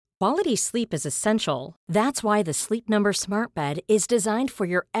Quality sleep is essential. That's why the Sleep Number Smart Bed is designed for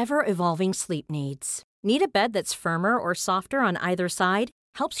your ever-evolving sleep needs. Need a bed that's firmer or softer on either side?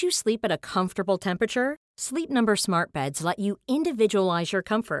 Helps you sleep at a comfortable temperature? Sleep Number Smart Beds let you individualize your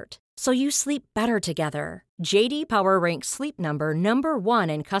comfort, so you sleep better together. J.D. Power ranks Sleep Number number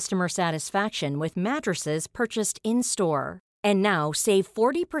one in customer satisfaction with mattresses purchased in-store. And now, save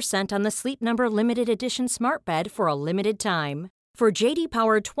 40% on the Sleep Number Limited Edition Smart Bed for a limited time. For J.D.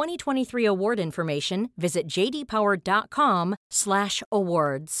 Power 2023 award information, visit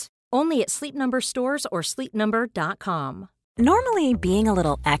jdpower.com/awards. Only at Sleep Number stores or sleepnumber.com. Normally, being a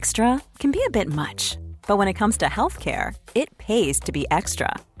little extra can be a bit much, but when it comes to healthcare, it pays to be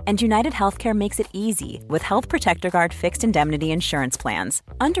extra. And United Healthcare makes it easy with Health Protector Guard fixed indemnity insurance plans.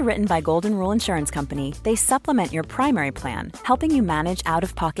 Underwritten by Golden Rule Insurance Company, they supplement your primary plan, helping you manage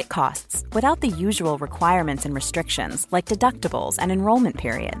out-of-pocket costs without the usual requirements and restrictions like deductibles and enrollment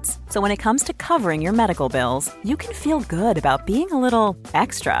periods. So when it comes to covering your medical bills, you can feel good about being a little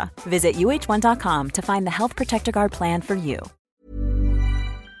extra. Visit uh1.com to find the Health Protector Guard plan for you.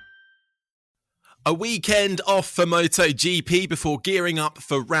 A weekend off for MotoGP before gearing up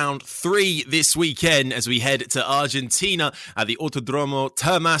for round 3 this weekend as we head to Argentina at the Autodromo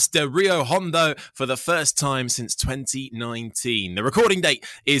Termas de Rio Hondo for the first time since 2019. The recording date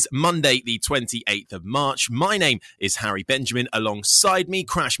is Monday, the 28th of March. My name is Harry Benjamin. Alongside me,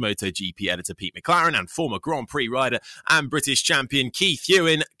 Crash MotoGP editor Pete McLaren and former Grand Prix rider and British champion Keith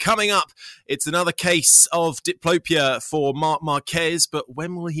Ewan. Coming up, it's another case of diplopia for Marc Marquez, but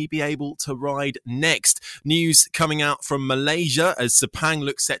when will he be able to ride next? News coming out from Malaysia as Sepang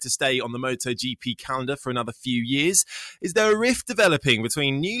looks set to stay on the MotoGP calendar for another few years. Is there a rift developing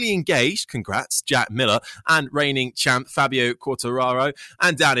between newly engaged, congrats, Jack Miller, and reigning champ Fabio Quartararo?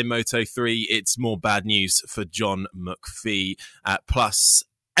 And down in Moto3, it's more bad news for John McPhee. Plus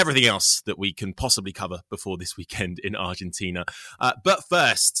everything else that we can possibly cover before this weekend in Argentina. But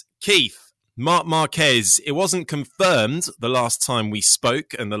first, Keith, Marc Marquez, it wasn't confirmed the last time we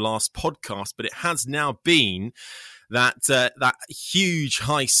spoke and the last podcast, but it has now been that that huge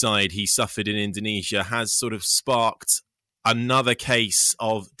high side he suffered in Indonesia has sort of sparked another case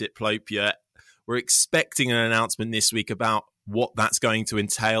of diplopia. We're expecting an announcement this week about what that's going to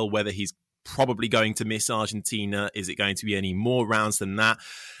entail, whether he's probably going to miss Argentina. Is it going to be any more rounds than that?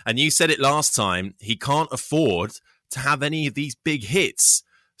 And you said it last time, he can't afford to have any of these big hits.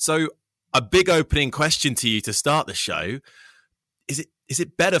 So a big opening question to you to start the show. Is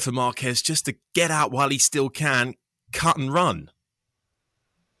it better for Marquez just to get out while he still can, cut and run?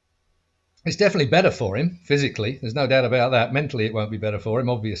 It's definitely better for him physically. There's no doubt about that. Mentally, it won't be better for him,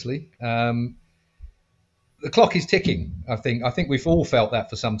 obviously. The clock is ticking, I think. I think we've all felt that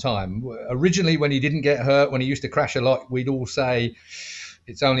for some time. Originally, when he didn't get hurt, when he used to crash a lot, we'd all say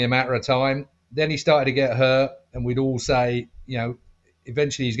it's only a matter of time. Then he started to get hurt, and we'd all say,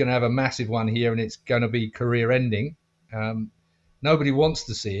 eventually he's going to have a massive one here and it's going to be career ending. Nobody wants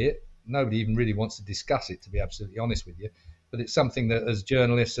to see it. Nobody even really wants to discuss it, to be absolutely honest with you. But it's something that as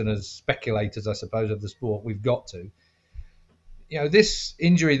journalists and as speculators, I suppose, of the sport, we've got to. This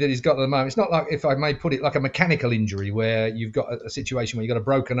injury that he's got at the moment, it's not like, if I may put it, like a mechanical injury where you've got a situation where you've got a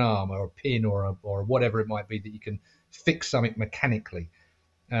broken arm or a pin or whatever it might be that you can fix something mechanically.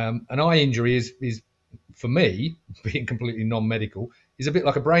 An eye injury is for me, being completely non-medical, is a bit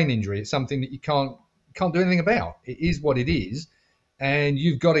like a brain injury. It's something that you can't do anything about. It is what it is, and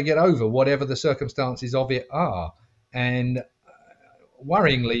you've got to get over whatever the circumstances of it are. And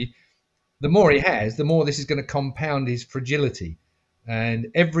worryingly, the more he has, the more this is going to compound his fragility. And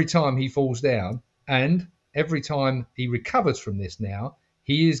every time he falls down, and every time he recovers from this now,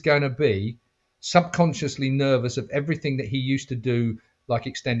 he is going to be subconsciously nervous of everything that he used to do, like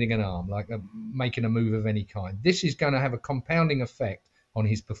extending an arm, like making a move of any kind. This is going to have a compounding effect on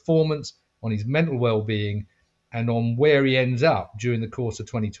his performance, on his mental well-being, and on where he ends up during the course of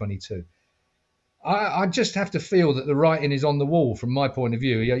 2022. I just have to feel that the writing is on the wall from my point of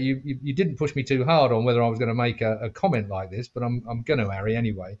view. You didn't push me too hard on whether I was going to make a comment like this, but I'm going to, Harry,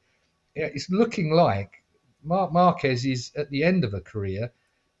 anyway. It's looking like Marc Marquez is at the end of a career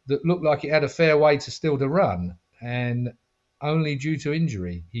that looked like it had a fair way to run, and only due to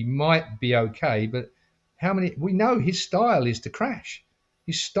injury. He might be okay, but we know his style is to crash.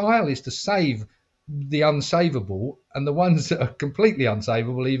 His style is to save the unsavable, and the ones that are completely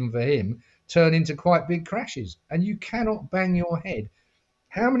unsavable, even for him, turn into quite big crashes. And you cannot bang your head.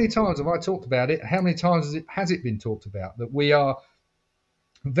 How many times have I talked about it? How many times has it been talked about that we are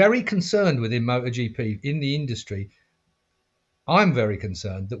very concerned within MotoGP, in the industry? I'm very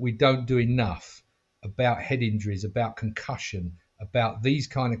concerned that we don't do enough about head injuries, about concussion, about these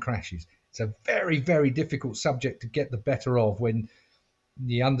kind of crashes. It's a very, very difficult subject to get the better of, when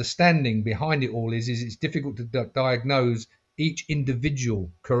the understanding behind it all is it's difficult to diagnose each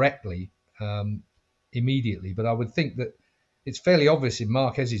individual correctly immediately. But I would think that it's fairly obvious in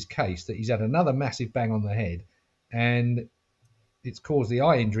Marquez's case that he's had another massive bang on the head, and it's caused the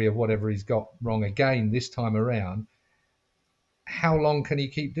eye injury of whatever he's got wrong again this time around. How long can he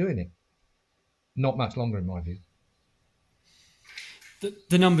keep doing it? Not much longer, in my view.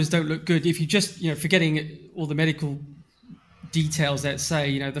 The numbers don't look good. If you just, forgetting all the medical details that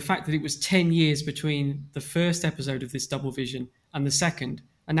say, the fact that it was 10 years between the first episode of this double vision and the second,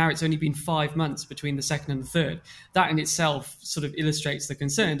 and now it's only been 5 months between the second and the third, that in itself sort of illustrates the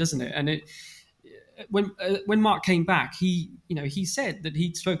concern, doesn't it? And when Mark came back, he said that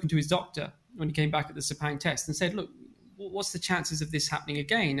he'd spoken to his doctor when he came back at the Sepang test and said, look, what's the chances of this happening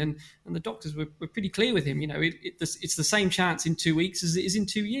again? And the doctors were pretty clear with him. It's the same chance in 2 weeks as it is in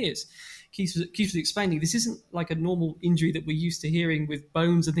 2 years. Keith was explaining this isn't like a normal injury that we're used to hearing with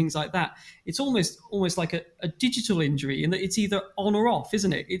bones and things like that. It's almost like a digital injury, and that it's either on or off,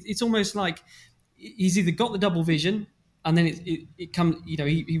 isn't it? It's almost like he's either got the double vision and then it comes,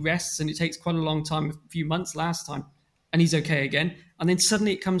 he rests and it takes quite a long time, a few months last time, and he's okay again, and then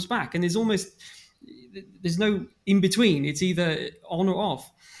suddenly it comes back, and there's no in between. It's either on or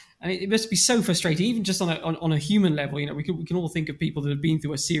off, and it must be so frustrating, even just on a human level. We can all think of people that have been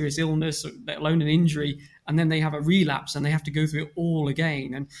through a serious illness, or let alone an injury, and then they have a relapse and they have to go through it all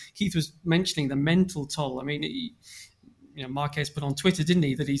again. And Keith was mentioning the mental toll. I mean, Marquez put on Twitter, didn't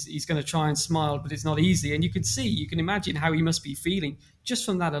he, that he's going to try and smile, but it's not easy. And you can imagine how he must be feeling just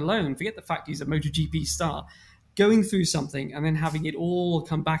from that alone. Forget the fact he's a MotoGP star, going through something and then having it all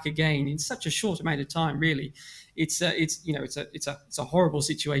come back again in such a short amount of time. Really, it's a horrible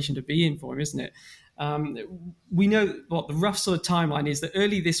situation to be in for him, isn't it? We know what the rough sort of timeline is, that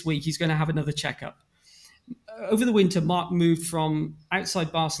early this week he's going to have another checkup. Over the winter, Mark moved from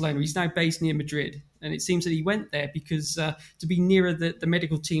outside Barcelona. He's now based near Madrid, and it seems that he went there because to be nearer the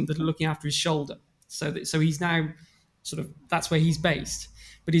medical team that are looking after his shoulder. So he's now that's where he's based.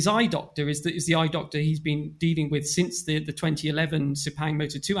 But his eye doctor is the eye doctor he's been dealing with since the 2011 Sepang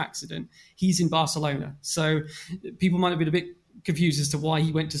Moto2 accident. He's in Barcelona. So people might have been a bit confused as to why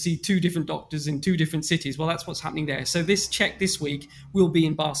he went to see two different doctors in two different cities. Well, that's what's happening there. So this check this week will be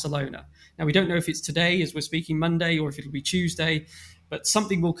in Barcelona. Now, we don't know if it's today as we're speaking, Monday, or if it'll be Tuesday, but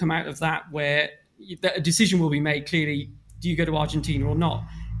something will come out of that where a decision will be made clearly. Do you go to Argentina or not?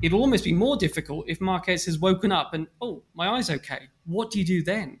 It'll almost be more difficult if Marquez has woken up and, oh, my eye's okay. What do you do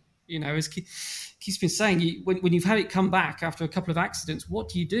then? As Keith's been saying, when you've had it come back after a couple of accidents, what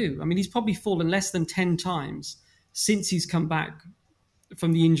do you do? I mean, he's probably fallen less than 10 times since he's come back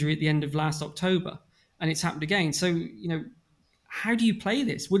from the injury at the end of last October, and it's happened again. So, how do you play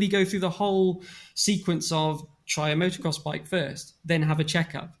this? Will he go through the whole sequence of try a motocross bike first, then have a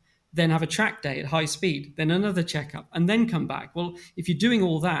checkup, then have a track day at high speed, then another checkup, and then come back? Well, if you're doing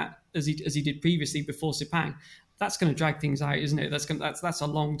all that as he did previously before Sepang, that's going to drag things out, isn't it? That's a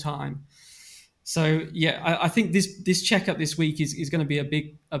long time. So yeah, I think this checkup this week is going to be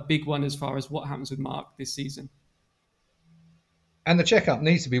a big one as far as what happens with Mark this season. And the checkup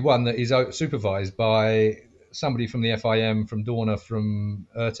needs to be one that is supervised by somebody from the FIM, from Dorna, from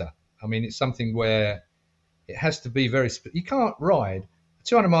IRTA. I mean, it's something where it has to be you can't ride a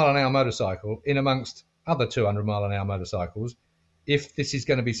 200 mile an hour motorcycle in amongst other 200 mile an hour motorcycles if this is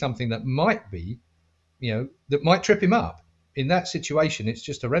going to be something that might be, that might trip him up. In that situation, it's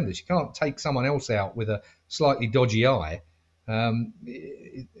just horrendous. You can't take someone else out with a slightly dodgy eye.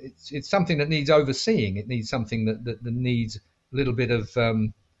 It's something that needs overseeing. It needs something that needs a little bit of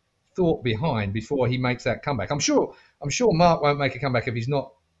thought behind before he makes that comeback. I'm sure Mark won't make a comeback if he's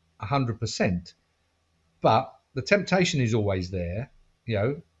not 100%, but the temptation is always there.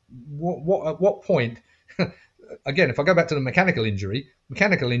 At what point? Again, if I go back to the mechanical injury,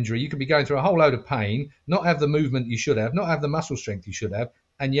 you could be going through a whole load of pain, not have the movement you should have, not have the muscle strength you should have,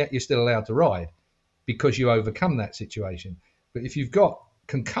 and yet you're still allowed to ride because you overcome that situation. But if you've got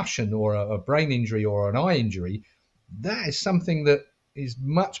concussion or a brain injury or an eye injury, that is something that is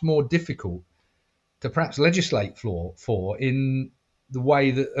much more difficult to perhaps legislate for in the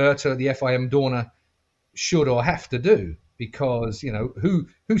way that IRTA, the FIM, Dorna should or have to do, because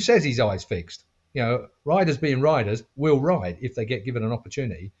who says his eye's fixed? Riders being riders will ride if they get given an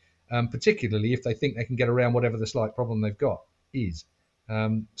opportunity, particularly if they think they can get around whatever the slight problem they've got is.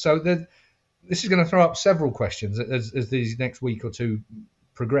 So this is going to throw up several questions as these next week or two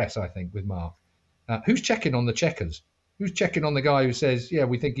progress, I think, with Mark. Who's checking on the checkers? Who's checking on the guy who says, yeah,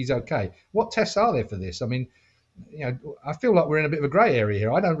 we think he's okay? What tests are there for this? I mean, I feel like we're in a bit of a grey area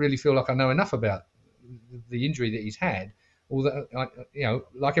here. I don't really feel like I know enough about the injury that he's had. Although,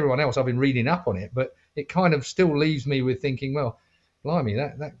 like everyone else, I've been reading up on it, but it kind of still leaves me with thinking, well, blimey,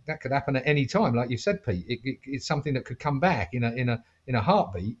 that could happen at any time. Like you said, Pete, it's something that could come back in a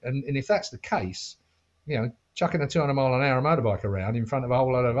heartbeat. And if that's the case, chucking a 200-mile-an-hour motorbike around in front of a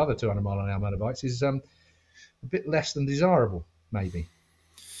whole lot of other 200-mile-an-hour motorbikes is a bit less than desirable, maybe.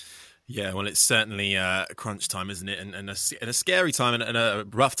 Yeah, well, it's certainly crunch time, isn't it? And a scary time and a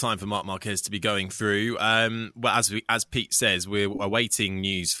rough time for Marc Marquez to be going through. Well, as Pete says, we're awaiting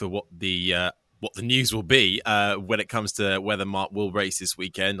news for what the news will be when it comes to whether Marc will race this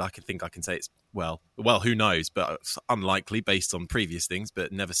weekend. I can say it's well, who knows? But it's unlikely based on previous things.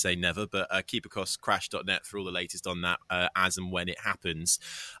 But never say never. But keep across crash.net for all the latest on that as and when it happens.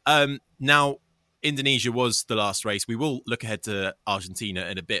 Now, Indonesia was the last race. We will look ahead to Argentina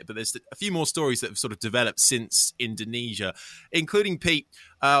in a bit, but there's a few more stories that have sort of developed since Indonesia, including, Pete,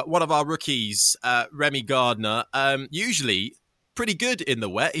 one of our rookies, Remy Gardner, usually pretty good in the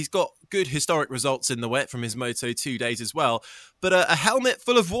wet. He's got good historic results in the wet from his Moto2 days as well, but a helmet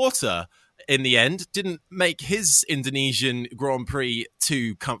full of water in the end didn't make his Indonesian Grand Prix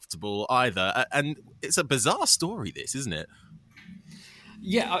too comfortable either. And it's a bizarre story, this, isn't it?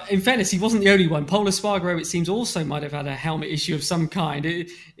 Yeah, in fairness, he wasn't the only one. Pol Espargaro, it seems, also might have had a helmet issue of some kind.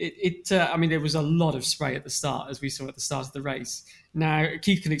 I mean, there was a lot of spray at the start, as we saw at the start of the race. Now,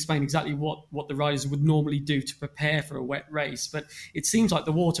 Keith can explain exactly what the riders would normally do to prepare for a wet race, but it seems like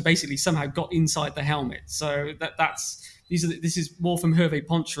the water basically somehow got inside the helmet. So this is more from Hervé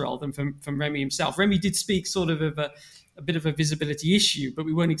Poncharal than from Remy himself. Remy did speak sort of a bit of a visibility issue, but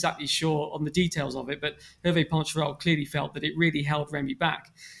we weren't exactly sure on the details of it. But Hervé Poncharal clearly felt that it really held Remy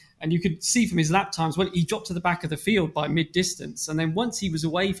back. And you could see from his lap times when he dropped to the back of the field by mid-distance. And then once he was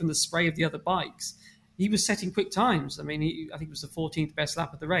away from the spray of the other bikes, he was setting quick times. I mean, I think it was the 14th best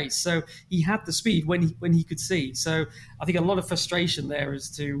lap of the race. So he had the speed when he could see. So I think a lot of frustration there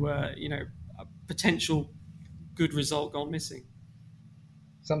as to, a potential good result gone missing.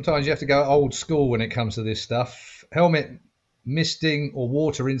 Sometimes you have to go old school when it comes to this stuff. Helmet misting or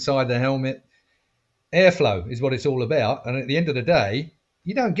water inside the helmet. Airflow is what it's all about. And at the end of the day,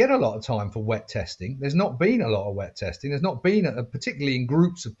 you don't get a lot of time for wet testing. There's not been a lot of wet testing. There's not been, particularly in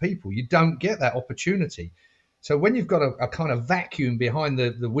groups of people, you don't get that opportunity. So when you've got a kind of vacuum behind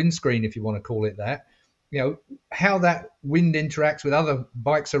the windscreen, if you want to call it that, how that wind interacts with other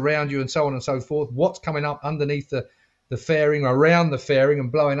bikes around you and so on and so forth, what's coming up underneath the fairing, around the fairing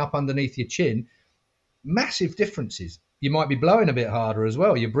and blowing up underneath your chin, massive differences. You might be blowing a bit harder as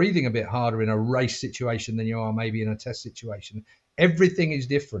well. You're breathing a bit harder in a race situation than you are maybe in a test situation. Everything is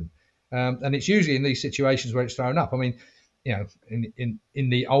different. And it's usually in these situations where it's thrown up. I mean, in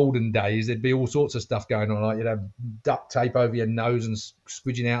the olden days, there'd be all sorts of stuff going on. Like you'd have duct tape over your nose and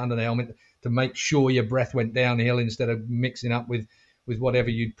squidging out under the helmet to make sure your breath went downhill instead of mixing up with whatever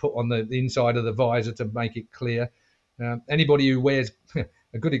you'd put on the inside of the visor to make it clear. Anybody who wears,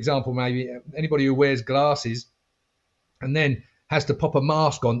 a good example maybe, anybody who wears glasses and then has to pop a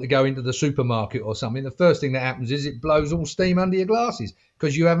mask on to go into the supermarket or something, the first thing that happens is it blows all steam under your glasses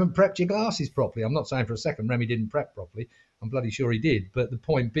because you haven't prepped your glasses properly. I'm not saying for a second Remy didn't prep properly. I'm bloody sure he did. But the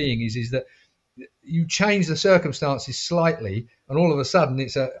point being is that you change the circumstances slightly and all of a sudden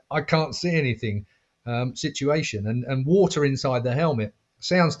it's a I can't see anything situation. And water inside the helmet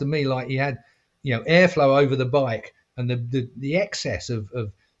sounds to me like he had airflow over the bike, and the excess of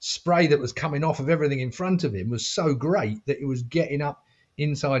spray that was coming off of everything in front of him was so great that it was getting up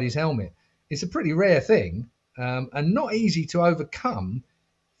inside his helmet. It's a pretty rare thing and not easy to overcome,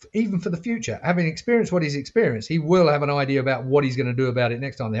 even for the future. Having experienced what he's experienced, he will have an idea about what he's going to do about it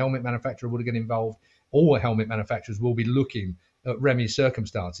next time. The helmet manufacturer will get involved. All helmet manufacturers will be looking at Remy's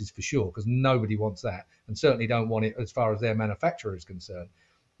circumstances for sure, because nobody wants that and certainly don't want it as far as their manufacturer is concerned.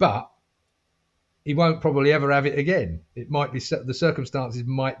 But he won't probably ever have it again. It might be, the circumstances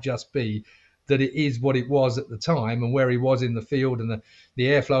might just be that it is what it was at the time and where he was in the field and the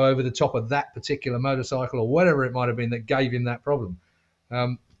airflow over the top of that particular motorcycle or whatever it might have been that gave him that problem.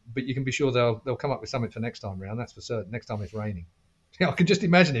 But you can be sure they'll come up with something for next time round. That's for certain. Next time it's raining. I can just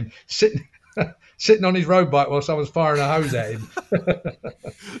imagine him sitting on his road bike while someone's firing a hose at him.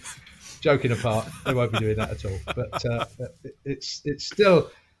 Joking apart, they won't be doing that at all. But it's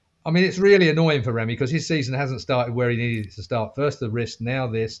still... I mean, it's really annoying for Remy because his season hasn't started where he needed it to start. First the wrist, now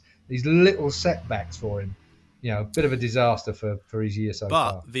this. These little setbacks for him. A bit of a disaster for his year so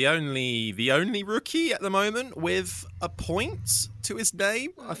far. But the only rookie at the moment with a point to his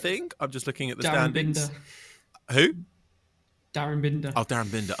name, I think. I'm just looking at the standings. Binder. Who? Darren Binder. Oh,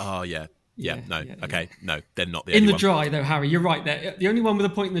 Darren Binder. Oh, yeah. Okay, no, they're not the in only the one. dry though, Harry. You're right there. The only one with a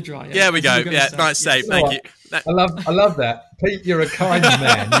point in the dry. Yeah, we go. Yeah, nice save. Thank you. I love that, Pete. You're a kind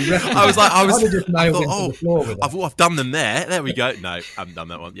man. I was just nailed into the floor with that. I've done them there. There we go. No, I haven't done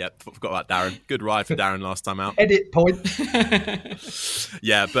that one. Yeah, forgot about Darren. Good ride for Darren last time out. Edit point.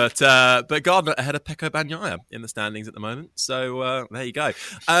 Yeah, but Gardner ahead of Pecco Bagnaia in the standings at the moment. So there you go.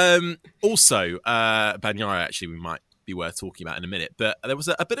 Also, Bagnaia actually we might be worth talking about in a minute, but there was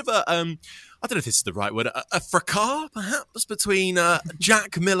a bit of a I don't know if this is the right word, a fracas perhaps between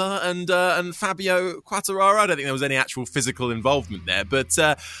Jack Miller and Fabio Quartararo. I don't think there was any actual physical involvement there, but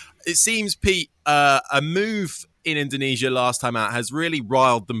it seems, Pete, a move in Indonesia last time out has really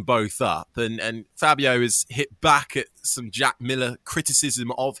riled them both up, and Fabio has hit back at some Jack Miller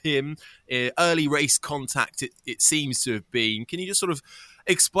criticism of him. Early race contact, it seems to have been. Can you just sort of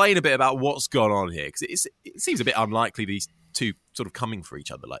explain a bit about what's gone on here? Because it seems a bit unlikely these two sort of coming for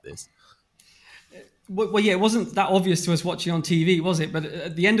each other like this. Well, yeah, it wasn't that obvious to us watching on TV, was it? But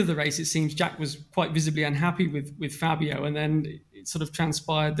at the end of the race, it seems Jack was quite visibly unhappy with Fabio. And then it sort of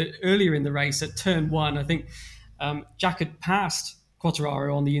transpired that earlier in the race at turn 1, I think Jack had passed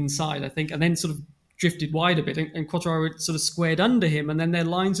Quartararo on the inside, I think, and then sort of drifted wide a bit. And Quartararo had sort of squared under him, and then their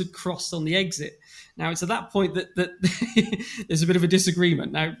lines had crossed on the exit. Now, it's at that point that there's a bit of a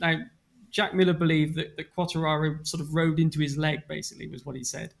disagreement. Now Jack Miller believed that Quartararo sort of rode into his leg, basically, was what he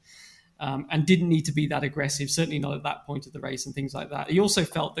said. And didn't need to be that aggressive, certainly not at that point of the race and things like that. He also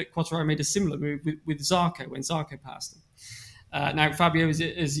felt that Quartararo made a similar move with Zarco when Zarco passed him. Now, Fabio,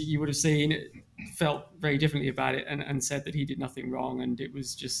 as you would have seen, felt very differently about it and said that he did nothing wrong. And it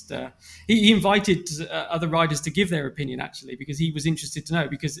was just, he invited other riders to give their opinion, actually, because he was interested to know,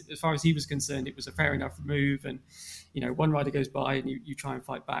 because as far as he was concerned, it was a fair enough move. And, you know, one rider goes by and you try and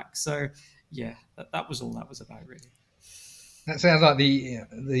fight back. So, yeah, that was all that was about, really. That sounds like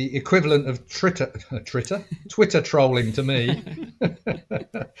the equivalent of Twitter trolling to me.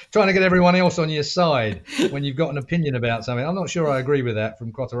 Trying to get everyone else on your side when you've got an opinion about something. I'm not sure I agree with that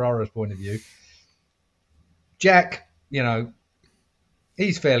from Quartararo's point of view. Jack, you know,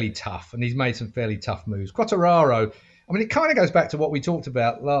 he's fairly tough and he's made some fairly tough moves. Quartararo, I mean, it kind of goes back to what we talked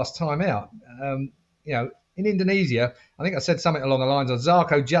about last time out. You know, in Indonesia, I think I said something along the lines of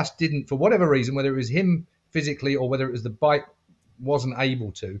Zarco just didn't, for whatever reason, whether it was him physically or whether it was the bike wasn't able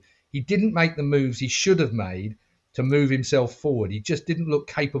to, he didn't make the moves he should have made to move himself forward. He just didn't look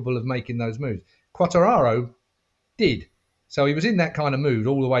capable of making those moves. Quartararo did. So he was in that kind of mood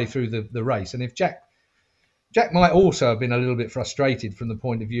all the way through the race. And if Jack might also have been a little bit frustrated from the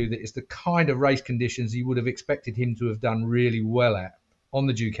point of view that it's the kind of race conditions he would have expected him to have done really well at on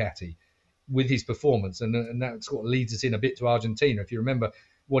the Ducati with his performance. And that sort of leads us in a bit to Argentina. If you remember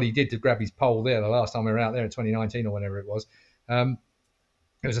what he did to grab his pole there the last time we were out there in 2019 or whenever it was.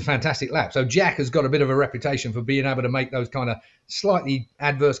 It was a fantastic lap. So Jack has got a bit of a reputation for being able to make those kind of slightly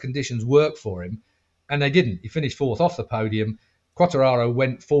adverse conditions work for him. And they didn't. He finished 4th off the podium. Quartararo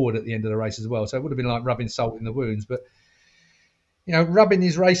went forward at the end of the race as well. So it would have been like rubbing salt in the wounds. But, you know, rubbing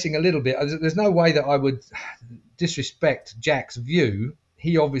his racing a little bit. There's no way that I would disrespect Jack's view.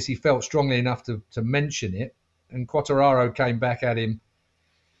 He obviously felt strongly enough to mention it. And Quartararo came back at him,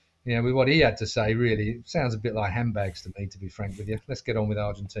 you know, with what he had to say. Really, it sounds a bit like handbags to me, to be frank with you. Let's get on with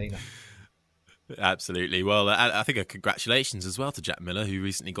Argentina. Absolutely. Well, I think congratulations as well to Jack Miller, who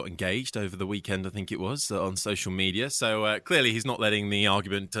recently got engaged over the weekend, I think it was, on social media. So clearly he's not letting the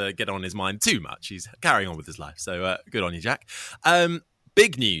argument get on his mind too much. He's carrying on with his life. So good on you, Jack.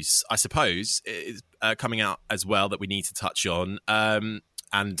 Big news, I suppose, is coming out as well that we need to touch on.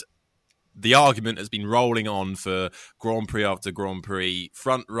 And the argument has been rolling on for Grand Prix after Grand Prix,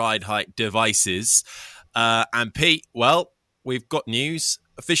 front ride height devices. And Pete, well, we've got news,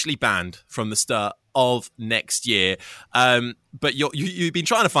 officially banned from the start of next year. But you've been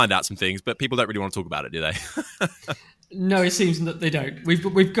trying to find out some things, but people don't really want to talk about it, do they? No, it seems that they don't.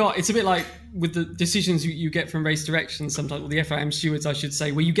 We've got, it's a bit like with the decisions you get from race directions sometimes, or the FIM stewards, I should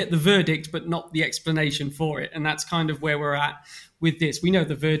say, where you get the verdict, but not the explanation for it. And that's kind of where we're at with this. We know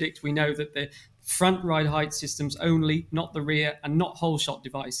the verdict. We know that the front ride height systems only, not the rear, and not whole shot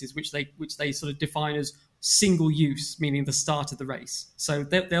devices, which they sort of define as single use, meaning the start of the race. So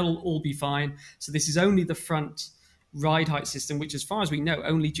they'll all be fine. So this is only the front ride height system, which as far as we know,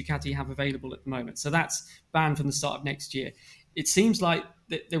 only Ducati have available at the moment. So that's banned from the start of next year. It seems like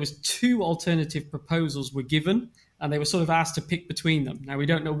there was 2 alternative proposals were given, and they were sort of asked to pick between them. Now, we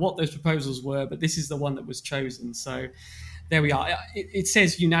don't know what those proposals were, but this is the one that was chosen. So there we are. It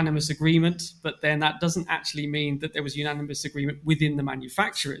says unanimous agreement, but then that doesn't actually mean that there was unanimous agreement within the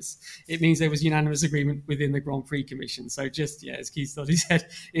manufacturers. It means there was unanimous agreement within the Grand Prix Commission. So just, as Keith thought, he said,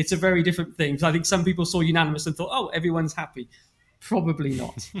 it's a very different thing. So I think some people saw unanimous and thought, oh, everyone's happy. Probably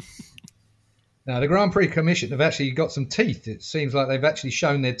not. Now, the Grand Prix Commission have actually got some teeth. It seems like they've actually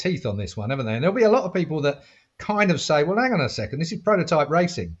shown their teeth on this one, haven't they? And there'll be a lot of people that kind of say, well, hang on a second, this is prototype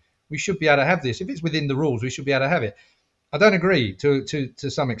racing. We should be able to have this. If it's within the rules, we should be able to have it. I don't agree to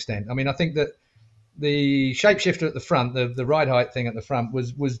some extent. I mean, I think that the shapeshifter at the front, the ride height thing at the front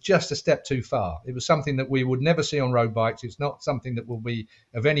was just a step too far. It was something that we would never see on road bikes. It's not something that will be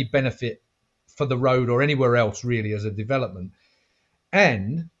of any benefit for the road or anywhere else really as a development.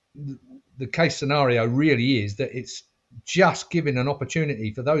 And the case scenario really is that it's just giving an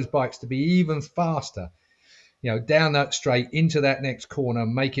opportunity for those bikes to be even faster, down that straight into that next corner,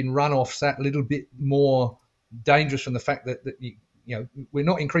 making runoffs that little bit more dangerous from the fact that we're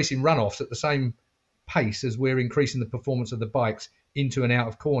not increasing runoffs at the same pace as we're increasing the performance of the bikes into and out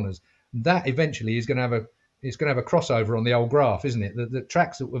of corners. That eventually is going to have a crossover on the old graph, isn't it? The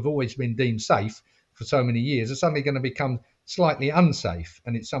tracks that have always been deemed safe for so many years are suddenly going to become slightly unsafe,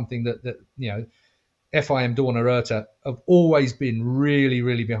 and it's something that FIM Dorna IRTA have always been really,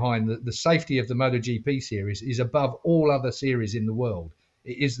 really behind. The safety of the MotoGP series is above all other series in the world.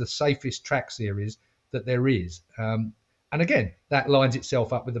 It is the safest track series that there is. And again, that lines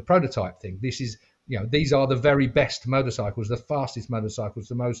itself up with the prototype thing. This is, these are the very best motorcycles, the fastest motorcycles,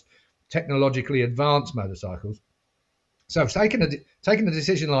 the most technologically advanced motorcycles. So taking a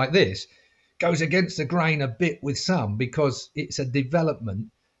decision like this goes against the grain a bit with some, because it's a development.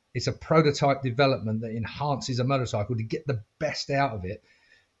 It's a prototype development that enhances a motorcycle to get the best out of it.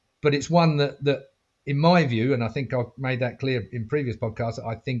 But it's one that in my view, and I think I've made that clear in previous podcasts,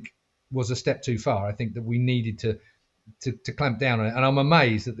 I think was a step too far. I think that we needed to clamp down on it. And I'm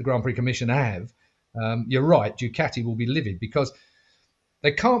amazed that the Grand Prix Commission have. You're right, Ducati will be livid because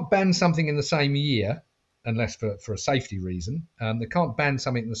they can't ban something in the same year unless for a safety reason. They can't ban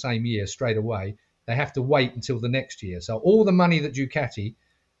something in the same year straight away. They have to wait until the next year. So all the money that Ducati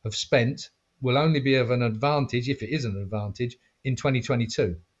have spent will only be of an advantage, if it is an advantage, in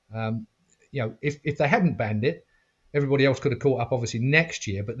 2022. If they hadn't banned it, everybody else could have caught up, obviously, next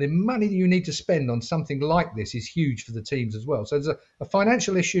year. But the money that you need to spend on something like this is huge for the teams as well. So there's a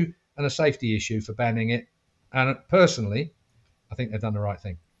financial issue and a safety issue for banning it. And personally, I think they've done the right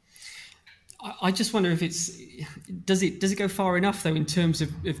thing. I just wonder if does it go far enough, though, in terms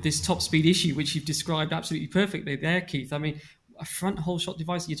of this top speed issue, which you've described absolutely perfectly there, Keith. I mean, a front hole shot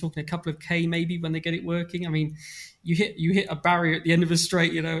device, you're talking a couple of K maybe when they get it working. I mean, you hit a barrier at the end of a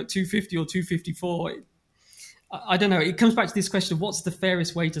straight, at 250 or 254. I don't know. It comes back to this question of what's the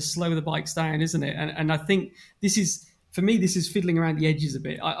fairest way to slow the bikes down, isn't it? And I think this is fiddling around the edges a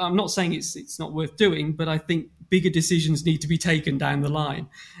bit. I'm not saying it's not worth doing, but I think bigger decisions need to be taken down the line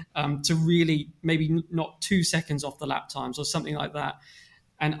to really maybe not 2 seconds off the lap times or something like that.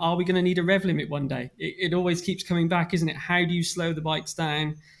 And are we going to need a rev limit one day? It always keeps coming back, isn't it? How do you slow the bikes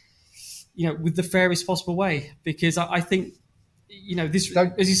down, with the fairest possible way? Because I think, this,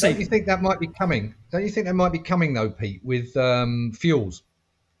 as you say... Don't you think that might be coming? Don't you think that might be coming, though, Pete, with fuels?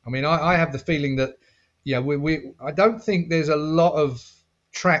 I mean, I have the feeling that, I don't think there's a lot of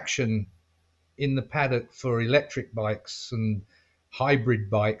traction in the paddock for electric bikes and hybrid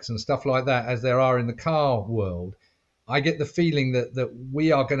bikes and stuff like that as there are in the car world. I get the feeling that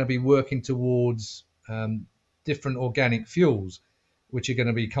we are going to be working towards different organic fuels, which are going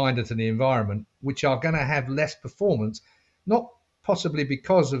to be kinder to the environment, which are going to have less performance, not possibly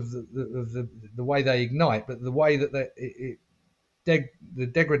because of the way they ignite, but the way that the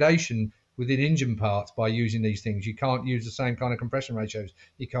degradation within engine parts by using these things. You can't use the same kind of compression ratios.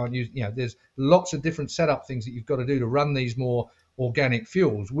 You can't use, there's lots of different setup things that you've got to do to run these more organic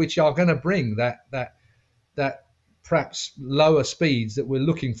fuels, which are going to bring that perhaps lower speeds that we're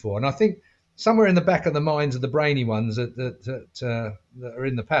looking for. And I think somewhere in the back of the minds of the brainy ones that are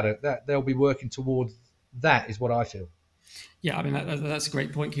in the paddock, that they'll be working towards that, is what I feel. Yeah, I mean, that's a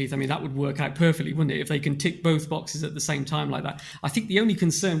great point, Keith. I mean, that would work out perfectly, wouldn't it, if they can tick both boxes at the same time like that? I think the only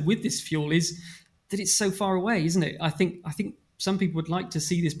concern with this fuel is that it's so far away, isn't it? I think some people would like to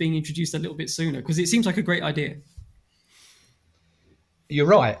see this being introduced a little bit sooner, because it seems like a great idea. You're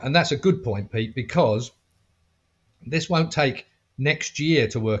right, and that's a good point, Pete, because this won't take next year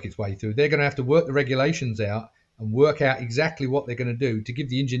to work its way through. They're going to have to work the regulations out and work out exactly what they're going to do to give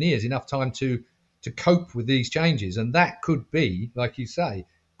the engineers enough time to cope with these changes. And that could be, like you say,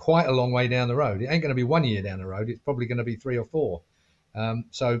 quite a long way down the road. It ain't going to be 1 year down the road. It's probably going to be 3 or 4.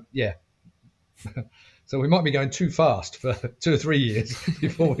 So So we might be going too fast for 2 or 3 years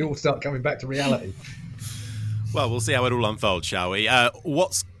before we all start coming back to reality. Well, we'll see how it all unfolds, shall we?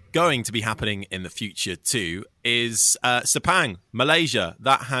 What's going to be happening in the future too is Sepang, Malaysia.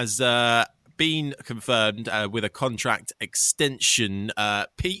 That has been confirmed with a contract extension,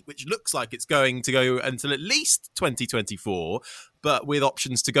 Pete, which looks like it's going to go until at least 2024, but with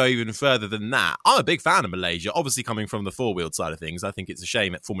options to go even further than that. I'm a big fan of Malaysia, obviously coming from the four-wheeled side of things. I think it's a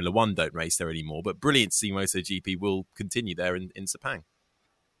shame that Formula One don't race there anymore, but brilliant to see MotoGP will continue there in Sepang.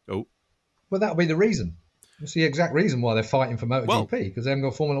 Oh, well, that'll be the reason. It's the exact reason why they're fighting for MotoGP, because they haven't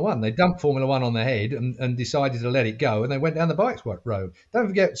got Formula One. They dumped Formula One on their head and decided to let it go, and they went down the bikes road. Don't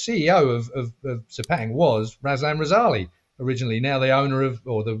forget, CEO of Sepang was Razlan Razali originally, now the owner of,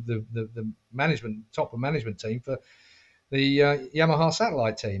 or the management, top of management team for the Yamaha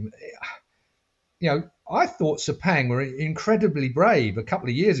satellite team. You know, I thought Sepang were incredibly brave a couple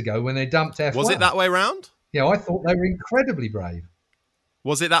of years ago when they dumped F1. Was it that way round? Yeah, I thought they were incredibly brave.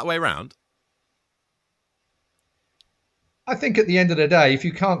 Was it that way round? I think at the end of the day, if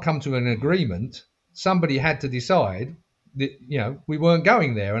you can't come to an agreement, somebody had to decide that, you know, we weren't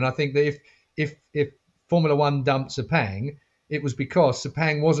going there. And I think that if Formula One dumped Sepang, it was because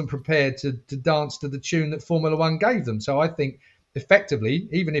Sepang wasn't prepared to dance to the tune that Formula One gave them. So I think effectively,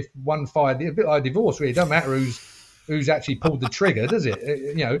 even if one fired, a bit like a divorce, really, it doesn't matter who's actually pulled the trigger, does it?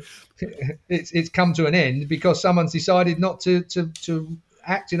 You know, it's come to an end because someone's decided not to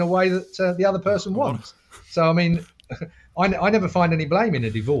act in a way that the other person wants. So I mean, I never find any blame in a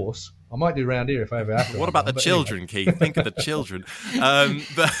divorce. I might do around here if I ever have to. What about the children, anyway. Keith? Think of the children.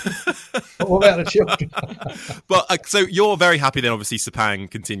 What about the children? But so you're very happy then, obviously, Sepang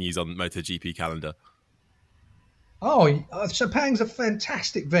continues on the MotoGP calendar. Oh, Sepang's a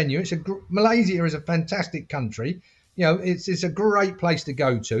fantastic venue. Malaysia is a fantastic country. You know, it's a great place to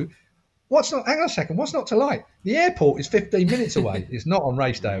go to. Hang on a second, what's not to like? The airport is 15 minutes away. It's not on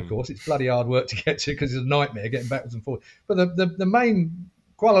race day, of course. It's bloody hard work to get to because it's a nightmare getting backwards and forwards. But the main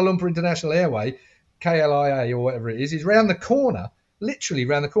Kuala Lumpur International Airway, KLIA or whatever it is round the corner, literally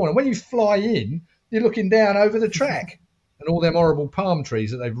round the corner. When you fly in, you're looking down over the track and all them horrible palm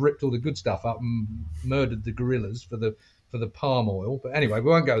trees that they've ripped all the good stuff up and murdered the gorillas for the palm oil. But anyway, we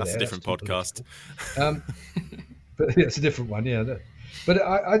won't go there. That's a different podcast. But it's a different one, yeah. But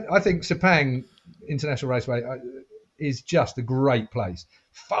I think Sepang International Raceway is just a great place.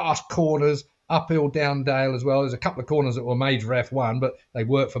 Fast corners, uphill, down dale as well. There's a couple of corners that were made for F1, but they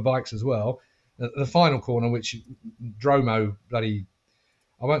work for bikes as well. The final corner, which Dromo bloody,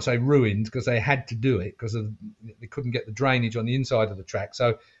 I won't say ruined, because they had to do it because they couldn't get the drainage on the inside of the track.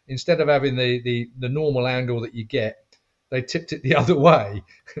 So instead of having the normal angle that you get, they tipped it the other way.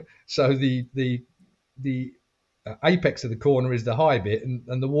 So the apex of the corner is the high bit,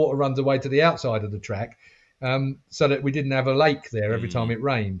 and the water runs away to the outside of the track, so that we didn't have a lake there every time it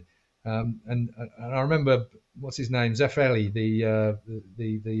rained. And I remember, what's his name, Zeffirelli,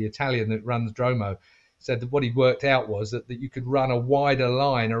 the Italian that runs Dromo, said that what he worked out was that you could run a wider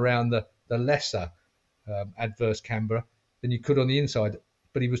line around the lesser adverse camber than you could on the inside.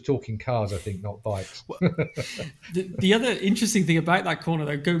 But he was talking cars, I think, not bikes. The other interesting thing about that corner,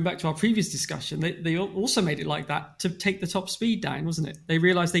 though, going back to our previous discussion, they also made it like that to take the top speed down, wasn't it? They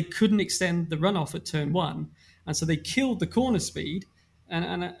realised they couldn't extend the runoff at turn one, and so they killed the corner speed,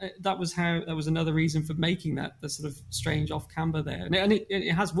 and that was another reason for making that the sort of strange off camber there, and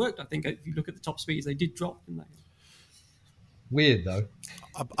it has worked. I think if you look at the top speeds, they did drop, didn't they? Weird though.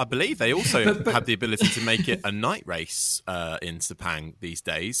 I believe they also have the ability to make it a night race in Sepang these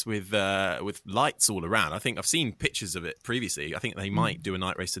days with lights all around. I think I've seen pictures of it previously. I think they might do a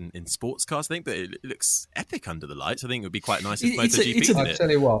night race in sports cars, I think, but it looks epic under the lights. I think it would be quite nice if MotoGP I'll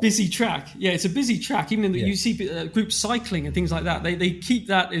tell you what. Busy track. Yeah, it's a busy track. Even in you see group cycling and things like that. They keep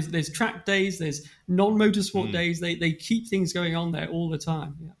that. There's track days, there's non-motorsport days. They keep things going on there all the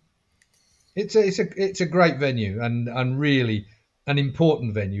time. Yeah. It's a great venue and really an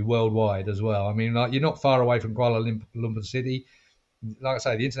important venue worldwide as well. I mean, like, you're not far away from Kuala Lumpur City. Like I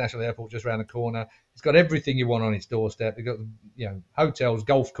say, the international airport just around the corner. It's got everything you want on its doorstep. They've got, you know, hotels,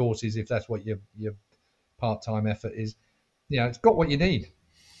 golf courses, if that's what your part-time effort is. You know, it's got what you need.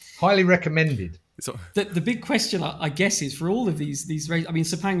 Highly recommended. The big question, I guess, is for all of these races. I mean,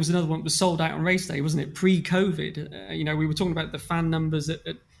 Sepang was another one that was sold out on race day, wasn't it? Pre-COVID. You know, we were talking about the fan numbers at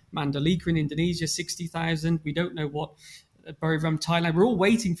Mandalika in Indonesia, 60,000. We don't know what at Buriram, Thailand. We're all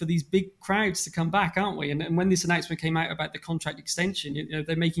waiting for these big crowds to come back, aren't we? And when this announcement came out about the contract extension, you know,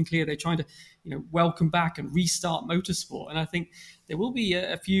 they're making clear they're trying to, you know, welcome back and restart motorsport. And I think there will be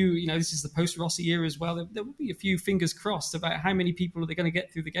a few, you know, this is the post-Rossi era as well. There will be a few fingers crossed about how many people are they going to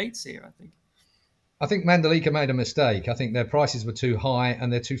get through the gates here, I think. I think Mandalika made a mistake. I think their prices were too high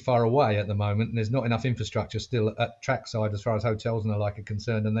and they're too far away at the moment, and there's not enough infrastructure still at trackside as far as hotels and the like are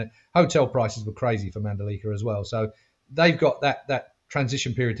concerned. And the hotel prices were crazy for Mandalika as well. So they've got that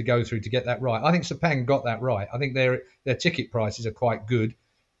transition period to go through to get that right. I think Sepang got that right. I think their ticket prices are quite good.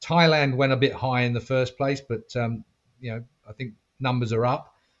 Thailand went a bit high in the first place, but I think numbers are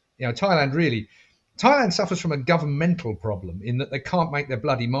up. Thailand suffers from a governmental problem in that they can't make their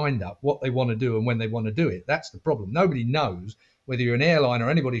bloody mind up what they want to do and when they want to do it. That's the problem. Nobody knows, whether you're an airline or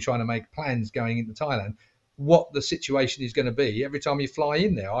anybody trying to make plans going into Thailand, what the situation is going to be every time you fly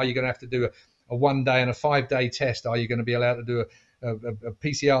in there. Are you going to have to do a 1 day and a 5 day test? Are you going to be allowed to do a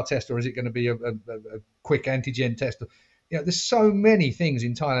PCR test, or is it going to be a quick antigen test? There's so many things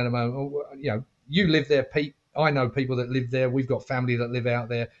in Thailand at the moment. You live there, Pete. I know people that live there. We've got family that live out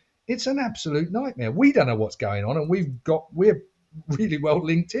there. It's an absolute nightmare. We don't know what's going on, and we're really well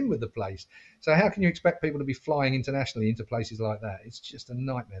linked in with the place. So how can you expect people to be flying internationally into places like that? It's just a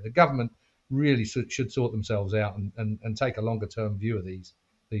nightmare. The government really should sort themselves out and take a longer term view of these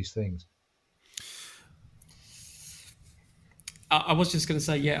things. I was just going to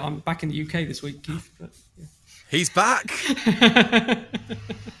say, I'm back in the UK this week, Keith. But, yeah. He's back.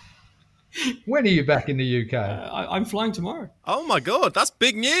 When are you back in the UK? I'm flying tomorrow. Oh my God, that's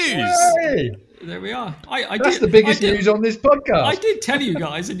big news. Hey! There we are. That's the biggest news on this podcast. I did tell you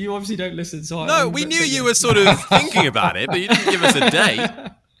guys, and you obviously don't listen. So no, we knew you were sort of thinking about it, but you didn't give us a date.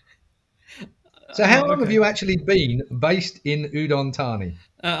 So how long have you actually been based in Udon Thani?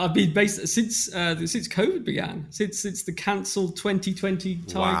 I've been based since COVID began, since the cancelled 2020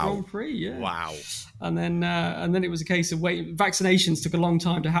 Thai Grand Prix. Yeah. Wow. And then it was a case of waiting. Vaccinations took a long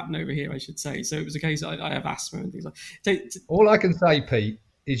time to happen over here, I should say. So it was a case I have asthma and things like that. All I can say, Pete,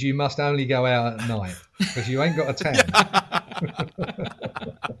 is you must only go out at night because you ain't got a tan.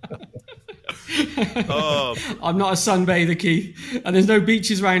 Oh. I'm not a sunbather, Keith, and there's no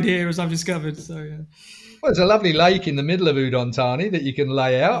beaches around here, as I've discovered. So yeah. Well, there's a lovely lake in the middle of Udon Thani that you can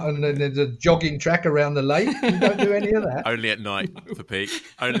lay out, and then there's a jogging track around the lake. You don't do any of that. Only at night for Pete.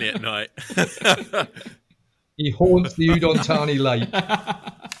 Only at night. He haunts the Udon Thani lake.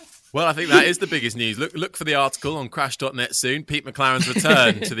 Well, I think that is the biggest news. Look for the article on crash.net soon. Pete McLaren's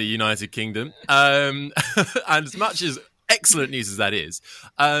return to the United Kingdom. And as much as excellent news as that is,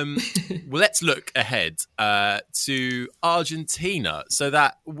 well, let's look ahead to Argentina. So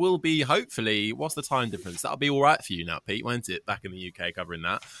that will be, hopefully, what's the time difference? That'll be all right for you now, Pete, won't it? Back in the UK covering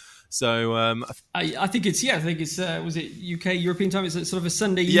that. So I think it's was it UK European time? It's sort of a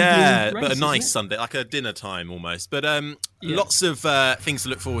Sunday evening race, but a nice Sunday, like a dinner time almost. But lots of things to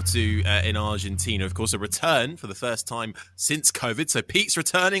look forward to in Argentina. Of course, a return for the first time since COVID. So Pete's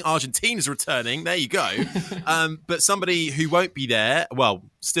returning, Argentina's returning. There you go. But somebody who won't be there. Well,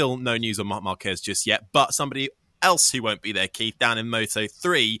 still no news on Marc Marquez just yet. But somebody else who won't be there, Keith, down in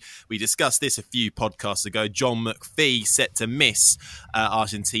Moto3. We discussed this a few podcasts ago. John McPhee set to miss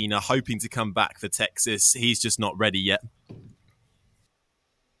Argentina, hoping to come back for Texas. He's just not ready yet.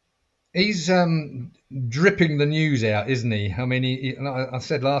 He's dripping the news out, isn't he? I mean, I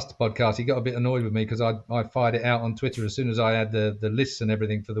said last podcast, he got a bit annoyed with me because I fired it out on Twitter as soon as I had the lists and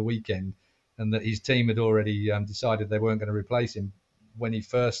everything for the weekend, and that his team had already decided they weren't going to replace him when he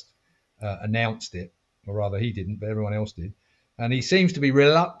first announced it. Or rather, he didn't, but everyone else did. And he seems to be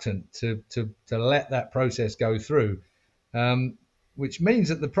reluctant to let that process go through, which means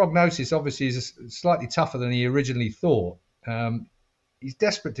that the prognosis obviously is slightly tougher than he originally thought. He's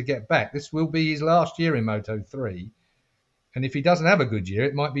desperate to get back. This will be his last year in Moto3. And if he doesn't have a good year,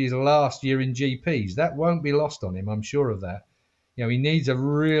 it might be his last year in GPs. That won't be lost on him, I'm sure of that. He needs a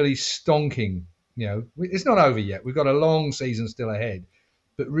really stonking, it's not over yet. We've got a long season still ahead.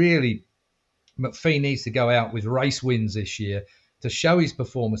 But really, McPhee needs to go out with race wins this year to show his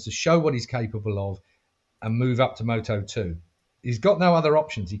performance, to show what he's capable of, and move up to Moto2. He's got no other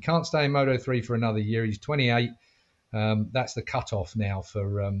options. He can't stay in Moto3 for another year. He's 28. That's the cutoff now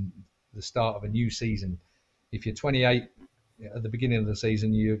for the start of a new season. If you're 28 at the beginning of the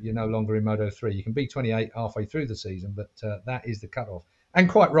season, you're no longer in Moto3. You can be 28 halfway through the season, but that is the cutoff. And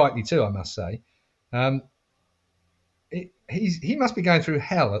quite rightly too, I must say. He must be going through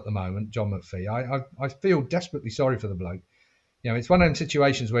hell at the moment, John McPhee. I feel desperately sorry for the bloke. It's one of them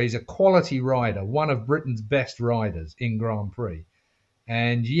situations where he's a quality rider, one of Britain's best riders in Grand Prix.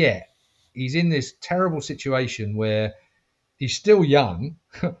 And yet, he's in this terrible situation where he's still young.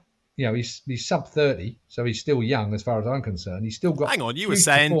 He's sub 30, so he's still young as far as I'm concerned. He's still got. Hang on, you were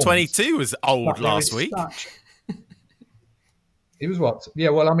saying 22 was old last week. He was what?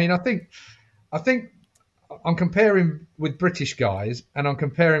 Yeah, well, I mean, I think I'm comparing with British guys, and I'm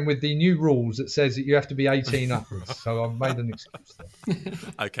comparing with the new rules that says that you have to be 18 upwards. So I've made an excuse there.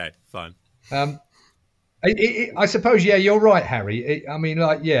 Okay, fine. I suppose, yeah, you're right, Harry.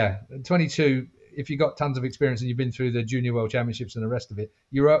 22. If you've got tons of experience and you've been through the Junior World Championships and the rest of it,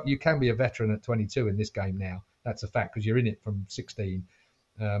 you can be a veteran at 22 in this game now. That's a fact, because you're in it from 16.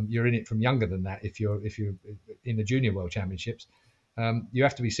 You're in it from younger than that if you're in the Junior World Championships. You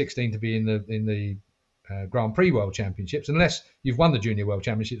have to be 16 to be in the Grand Prix World Championships, unless you've won the Junior World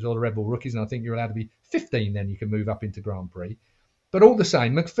Championships or the Red Bull Rookies, and I think you're allowed to be 15, then you can move up into Grand Prix. But all the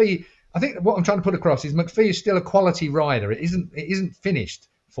same, McPhee, I think what I'm trying to put across is McPhee is still a quality rider. It isn't finished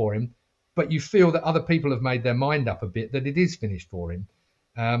for him, but you feel that other people have made their mind up a bit that it is finished for him.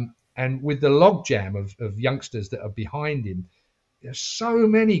 And with the logjam of youngsters that are behind him, there's so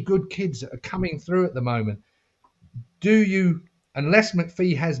many good kids that are coming through at the moment. Unless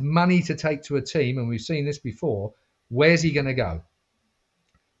McPhee has money to take to a team, and we've seen this before, where's he going to go?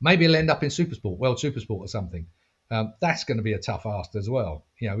 Maybe he'll end up in Supersport, World Supersport or something. That's going to be a tough ask as well.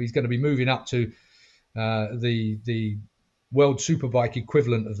 He's going to be moving up to the World Superbike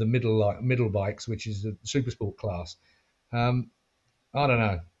equivalent of the middle bikes, which is the Supersport class. I don't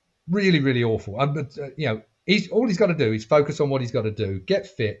know. Really, really awful. All he's got to do is focus on what he's got to do, get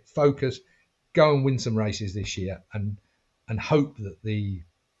fit, focus, go and win some races this year, and hope that the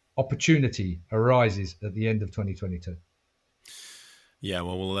opportunity arises at the end of 2022. Yeah,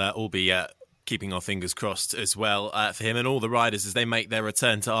 well, we'll all be keeping our fingers crossed as well for him and all the riders as they make their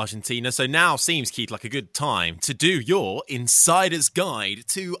return to Argentina. So now seems, Keith, like a good time to do your Insider's Guide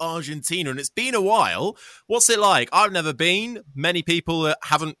to Argentina. And it's been a while. What's it like? I've never been. Many people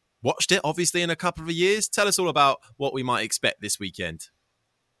haven't watched it, obviously, in a couple of years. Tell us all about what we might expect this weekend.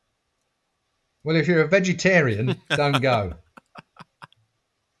 Well, if you're a vegetarian, don't go.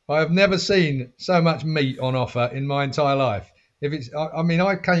 I have never seen so much meat on offer in my entire life.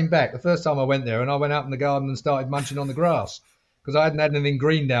 I came back the first time I went there, and I went out in the garden and started munching on the grass because I hadn't had anything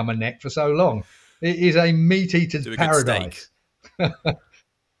green down my neck for so long. It is a meat eater's paradise.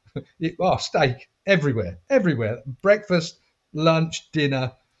 Steak everywhere. Breakfast, lunch,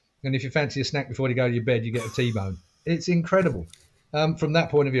 dinner, and if you fancy a snack before you go to your bed, you get a T-bone. It's incredible. From that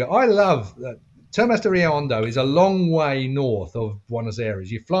point of view, I love that. Termas de Rio Hondo is a long way north of Buenos Aires.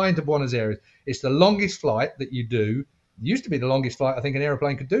 You fly into Buenos Aires. It's the longest flight that you do. It used to be the longest flight I think an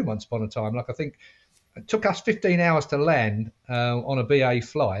aeroplane could do once upon a time. I think it took us 15 hours to land on a BA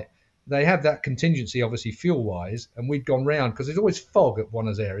flight. They have that contingency, obviously, fuel-wise, and we'd gone round because there's always fog at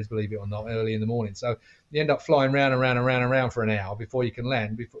Buenos Aires, believe it or not, early in the morning. So you end up flying round and round and round and round for an hour before you can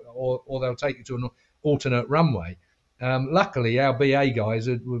land, or they'll take you to an alternate runway. Luckily, our BA guys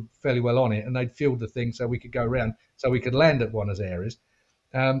were fairly well on it, and they'd filled the thing so we could go around, so we could land at Buenos Aires.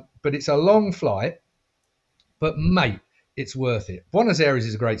 But it's a long flight, but mate, it's worth it. Buenos Aires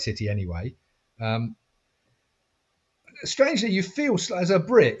is a great city anyway. Strangely, you feel, as a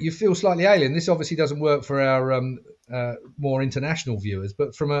Brit, you feel slightly alien. This obviously doesn't work for our more international viewers,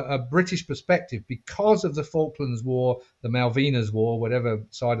 but from a British perspective, because of the Falklands War, the Malvinas War, whatever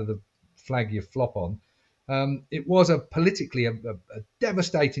side of the flag you flop on, it was politically a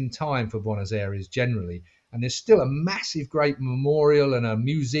devastating time for Buenos Aires generally. And there's still a massive, great memorial and a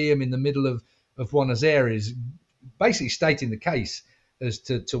museum in the middle of Buenos Aires, basically stating the case as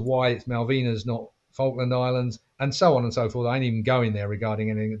to why it's Malvinas, not Falkland Islands, and so on and so forth. I ain't even going there regarding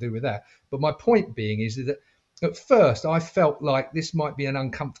anything to do with that. But my point being is that at first I felt like this might be an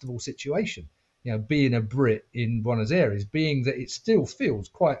uncomfortable situation, being a Brit in Buenos Aires, being that it still feels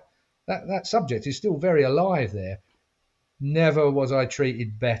quite, that subject is still very alive there. Never was I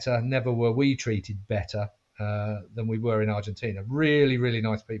treated better, never were we treated better than we were in Argentina. Really, really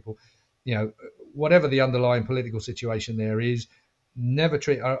nice people. Whatever the underlying political situation there is, never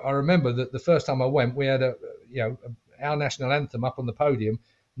treat. I remember that the first time I went, we had our national anthem up on the podium.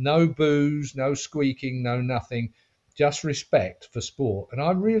 No booze, no squeaking, no nothing, just respect for sport, and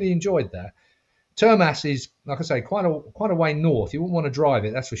I really enjoyed that. Termas is, like I say, quite a way north. You wouldn't want to drive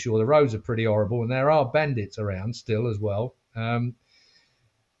it, that's for sure. The roads are pretty horrible, and there are bandits around still as well. But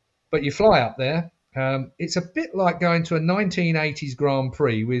you fly up there. It's a bit like going to a 1980s Grand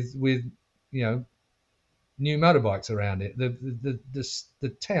Prix with new motorbikes around it. The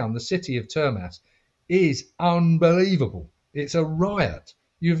town, the city of Termas, is unbelievable. It's a riot.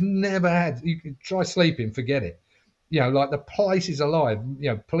 You've never had. You can try sleeping, forget it. Like the place is alive.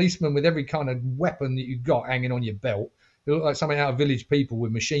 Policemen with every kind of weapon that you've got hanging on your belt. They look like something out of Village People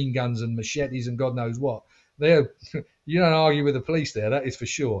with machine guns and machetes and God knows what. You don't argue with the police there, that is for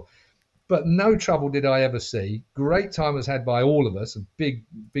sure. But no trouble did I ever see. Great time was had by all of us. A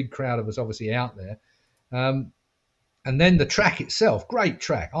big crowd of us obviously out there. And then the track itself, great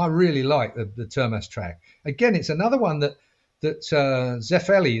track. I really like the Termas track. Again, it's another one that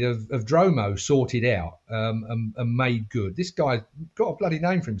Zeffeli of Dromo sorted out and made good. This guy got a bloody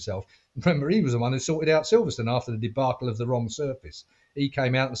name for himself. Remember, he was the one who sorted out Silverstone after the debacle of the wrong surface. He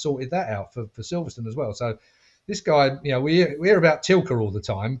came out and sorted that out for Silverstone as well. So this guy, we hear about Tilke all the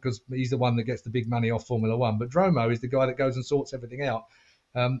time because he's the one that gets the big money off Formula One. But Dromo is the guy that goes and sorts everything out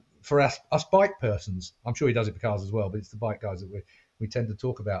for us bike persons. I'm sure he does it for cars as well, but it's the bike guys that we tend to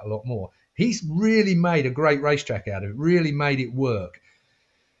talk about a lot more. He's really made a great racetrack out of it, really made it work.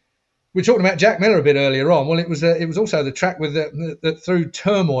 We were talking about Jack Miller a bit earlier on. Well, it was also the track that threw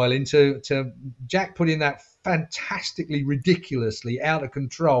turmoil into Jack put in that fantastically, ridiculously out of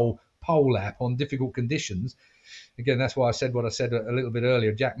control pole lap on difficult conditions. Again, that's why I said what I said a little bit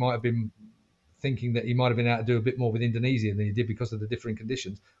earlier. Jack might have been thinking that he might have been able to do a bit more with Indonesia than he did because of the different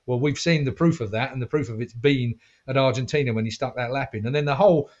conditions. Well, we've seen the proof of that, and the proof of it's been at Argentina when he stuck that lap in. And then the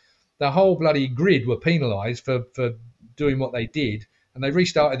whole bloody grid were penalised for doing what they did, and they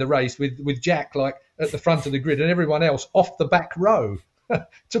restarted the race with Jack like at the front of the grid and everyone else off the back row.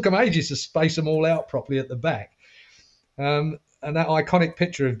 Took them ages to space them all out properly at the back. And that iconic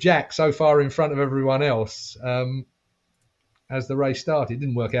picture of Jack so far in front of everyone else as the race started. It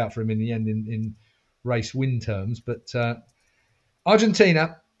didn't work out for him in the end in race win terms. But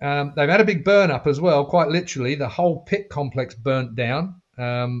Argentina, they've had a big burn up as well, quite literally. The whole pit complex burnt down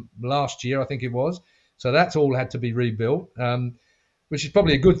last year, I think it was. So that's all had to be rebuilt, which is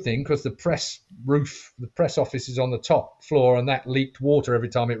probably a good thing because the press office is on the top floor, and that leaked water every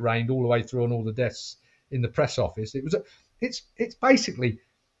time it rained all the way through on all the desks in the press office. It's basically,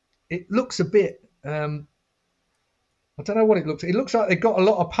 it looks a bit, I don't know what it looks like. It looks like they got a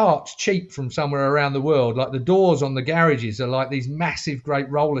lot of parts cheap from somewhere around the world. Like the doors on the garages are like these massive, great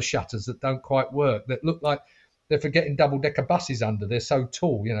roller shutters that don't quite work, that look like they're for getting double-decker buses under. They're so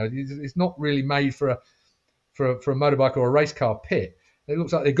tall, It's not really made for a motorbike or a race car pit. It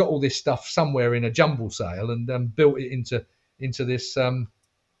looks like they've got all this stuff somewhere in a jumble sale and built it into this. And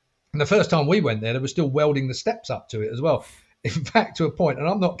the first time we went there, they were still welding the steps up to it as well. In fact, to a point, and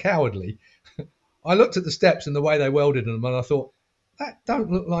I'm not cowardly, I looked at the steps and the way they welded them, and I thought, that don't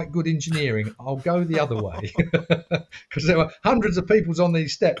look like good engineering. I'll go the other way. Because there were hundreds of people on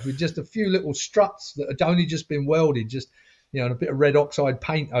these steps with just a few little struts that had only just been welded, and a bit of red oxide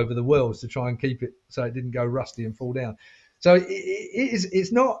paint over the welds to try and keep it so it didn't go rusty and fall down. So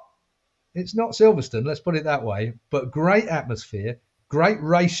it's not Silverstone, let's put it that way, but great atmosphere, great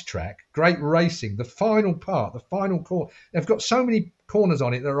racetrack, great racing. The final part, the final corner, they've got so many corners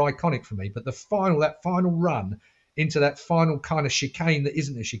on it that are iconic for me, but that final run into that final kind of chicane that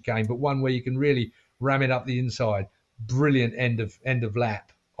isn't a chicane, but one where you can really ram it up the inside. Brilliant end of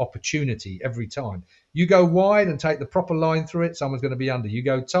lap opportunity every time. You go wide and take the proper line through it, someone's going to be under. You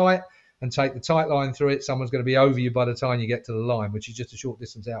go tight and take the tight line through it, someone's going to be over you by the time you get to the line, which is just a short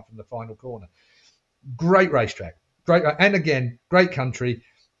distance out from the final corner. Great racetrack. Great, and again, great country,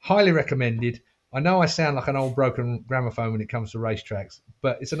 highly recommended. I know I sound like an old broken gramophone when it comes to racetracks,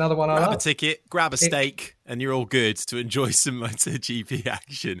 but it's another one I love. Grab a ticket, grab a steak, and you're all good to enjoy some MotoGP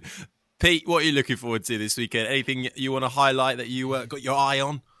action. Pete, what are you looking forward to this weekend? Anything you want to highlight that you got your eye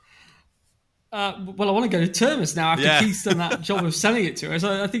on? Well, I want to go to Termas now after Keith's done that job of selling it to us.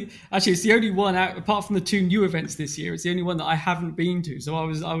 I think actually it's the only one out, apart from the two new events this year, it's the only one that I haven't been to. So I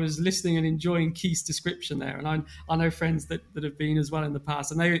was listening and enjoying Keith's description there, and I know friends that have been as well in the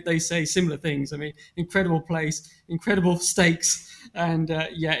past, and they say similar things. I mean, incredible place, incredible stakes, and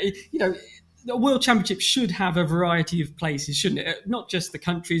the World Championship should have a variety of places, shouldn't it? Not just the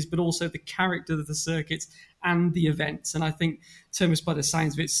countries, but also the character of the circuits and the events. And I think Termas, by the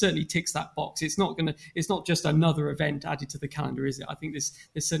signs of it, certainly ticks that box. It's not just another event added to the calendar, is it? I think there's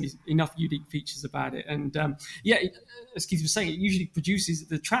certainly enough unique features about it. And as Keith was saying, it usually produces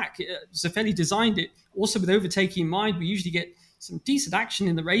the track. Zeffeli designed it also with overtaking in mind. We usually get some decent action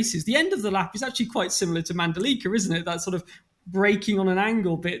in the races. The end of the lap is actually quite similar to Mandalika, isn't it? That sort of braking on an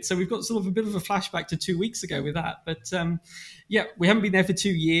angle bit. So we've got sort of a bit of a flashback to 2 weeks ago with that. But we haven't been there for 2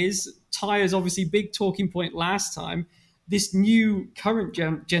 years. Tyres, obviously, big talking point last time. This new current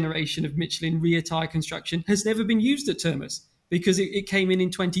generation of Michelin rear tyre construction has never been used at Termas because it came in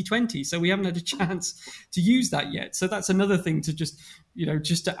 2020. So we haven't had a chance to use that yet. So that's another thing to just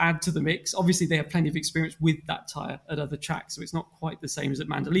to add to the mix. Obviously, they have plenty of experience with that tyre at other tracks. So it's not quite the same as at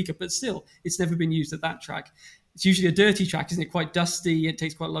Mandalika, but still, it's never been used at that track. It's usually a dirty track, isn't it? Quite dusty. It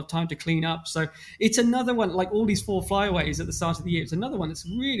takes quite a lot of time to clean up. So it's another one, like all these 4 flyaways at the start of the year. It's another one that's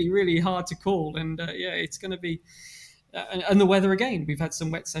really, really hard to call. And it's going to be And the weather again. We've had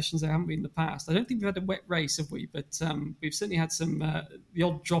some wet sessions there, haven't we, in the past? I don't think we've had a wet race, have we? But we've certainly had some the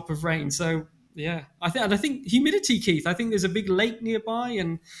odd drop of rain. So yeah, I think humidity, Keith. I think there's a big lake nearby,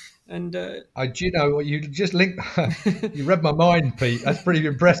 and do you know what you just linked? You read my mind, Pete. That's pretty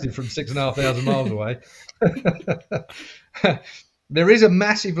impressive from 6,500 miles away. There is a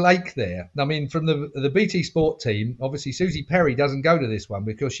massive lake there. I mean, from the BT Sport team, obviously Susie Perry doesn't go to this one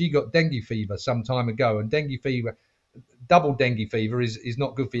because she got dengue fever some time ago, and double dengue fever is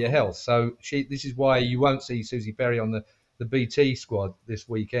not good for your health. So this is why you won't see Susie Perry on the BT squad this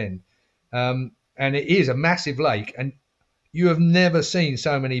weekend. And it is a massive lake, and you have never seen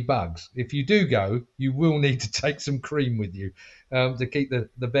so many bugs. If you do go, you will need to take some cream with you to keep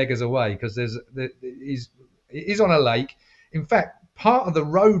the beggars away, because it is on a lake. In fact, part of the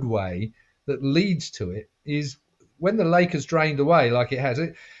roadway that leads to it is when the lake has drained away, like it has.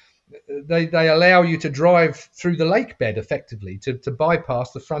 They allow you to drive through the lake bed effectively to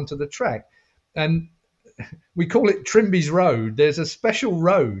bypass the front of the track. And we call it Trimby's Road. There's a special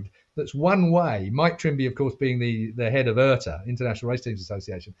road that's one way. Mike Trimby, of course, being the head of IRTA, International Race Teams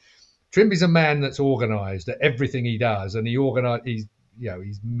Association. Trimby's a man that's organised at everything he does, and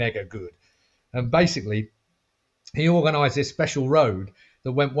he's mega good. And basically, he organised this special road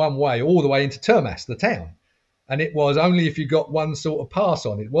that went one way all the way into Termas, the town. And it was only if you got one sort of pass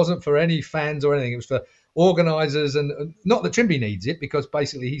on. It wasn't for any fans or anything. It was for organisers, and not that Trimby needs it, because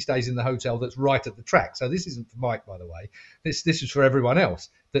basically he stays in the hotel that's right at the track. So this isn't for Mike, by the way. This is for everyone else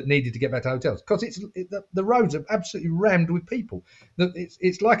that needed to get back to hotels, because the roads are absolutely rammed with people.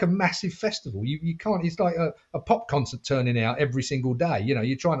 It's like a massive festival. You can't. It's like a pop concert turning out every single day. You know,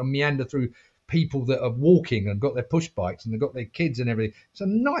 you're trying to meander through people that are walking and got their push bikes and they've got their kids and everything. It's a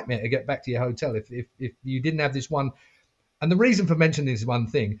nightmare to get back to your hotel if you didn't have this one. And the reason for mentioning this one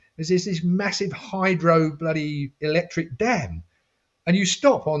thing is there's this massive hydro bloody electric dam, and you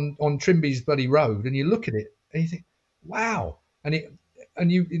stop on Trimby's bloody road and you look at it and you think, wow, and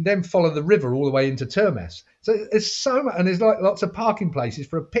you then follow the river all the way into Termas. So it's so much, and there's like lots of parking places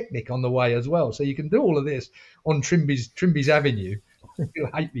for a picnic on the way as well. So you can do all of this on Trimby's Avenue.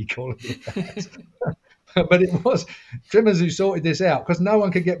 You'll hate me calling it that. But it was Trimmers who sorted this out, because no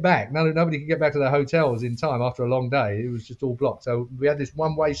one could get back. Nobody could get back to their hotels in time after a long day. It was just all blocked. So we had this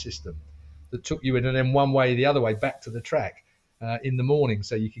one-way system that took you in, and then one way the other way back to the track in the morning,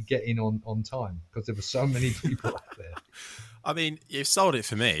 so you could get in on time, because there were so many people out there. I mean, you've sold it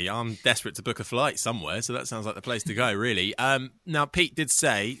for me. I'm desperate to book a flight somewhere, so that sounds like the place to go, really. Now, Pete did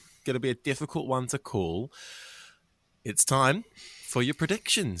say going to be a difficult one to call. It's time for your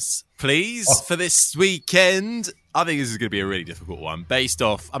predictions, please, for this weekend. I think this is going to be a really difficult one based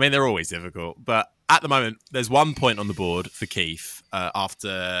off, I mean, they're always difficult, but at the moment, there's 1 point on the board for Keith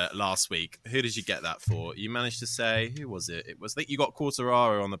after last week. Who did you get that for? You managed to say, who was it? I think you got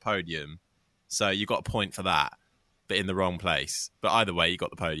Quartararo on the podium, so you got a point for that, but in the wrong place. But either way, you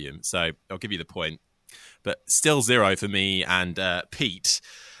got the podium, so I'll give you the point. But still 0 for me and Pete.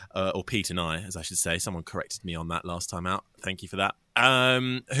 Or Pete and I, as I should say. Someone corrected me on that last time out. Thank you for that.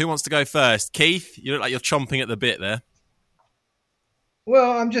 Who wants to go first? Keith, you look like you're chomping at the bit there.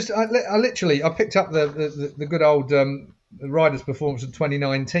 Well, I picked up the good old Riders' Performance of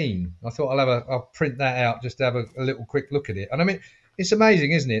 2019. I thought I'll print that out just to have a little quick look at it. And I mean, it's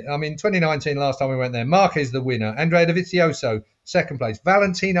amazing, isn't it? I mean, 2019, last time we went there, Marquez the winner, Andrea Dovizioso, second place,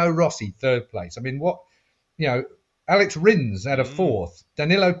 Valentino Rossi, third place. I mean, Alex Rins had a fourth.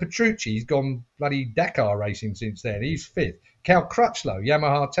 Danilo Petrucci's gone bloody Dakar racing since then. He's fifth. Cal Crutchlow,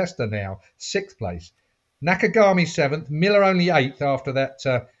 Yamaha tester now, sixth place. Nakagami seventh. Miller only eighth after that.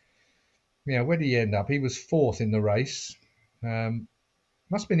 Where did he end up? He was fourth in the race.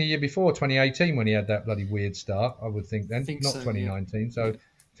 Must have been the year before, 2018, when he had that bloody weird start, I would think then. Not so, 2019. Yeah. So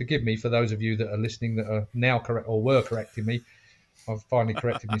forgive me for those of you that are listening that are now correct or were correcting me. I've finally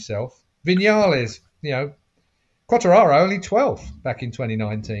corrected myself. Viñales, Quartararo only 12th back in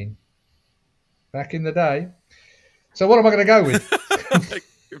 2019. Back in the day. So what am I going to go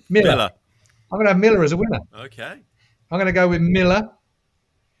with? Miller. I'm going to have Miller as a winner. Okay. I'm going to go with Miller.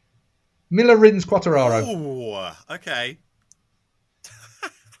 Miller Rins Quartararo. Oh, okay.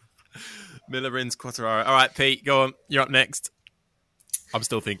 Miller Rins Quartararo. All right, Pete, go on. You're up next. I'm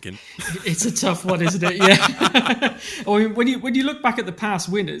still thinking. It's a tough one, isn't it? Yeah. I mean, when you look back at the past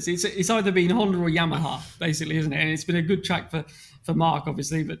winners, it's either been Honda or Yamaha, basically, isn't it? And it's been a good track for Mark,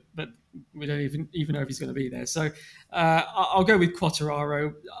 obviously, but we don't even know if he's going to be there. So I'll go with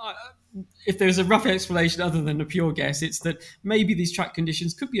Quartararo. if there's a rough explanation other than a pure guess, it's that maybe these track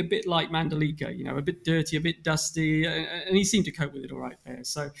conditions could be a bit like Mandalika, a bit dirty, a bit dusty, and he seemed to cope with it all right there.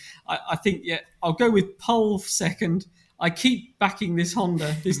 So I think, I'll go with pole second. I keep backing this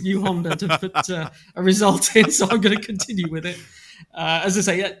new Honda to put a result in, so I'm going to continue with it. As I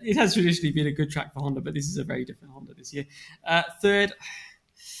say, it has traditionally been a good track for Honda, but this is a very different Honda this year. Third,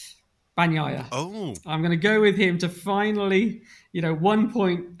 Bagnaia. Oh, I'm going to go with him to finally, 1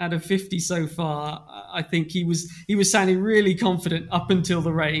 point out of 50 so far. I think he was sounding really confident up until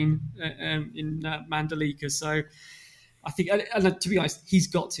the rain in Mandalika. So I think, and to be honest, he's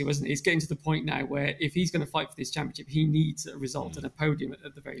got to, isn't he? He's getting to the point now where if he's going to fight for this championship, he needs a result and a podium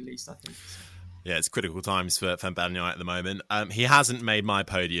at the very least, I think. Yeah, it's critical times for Bagnaia at the moment. He hasn't made my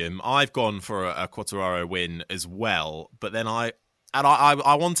podium. I've gone for a Quartararo win as well, but then I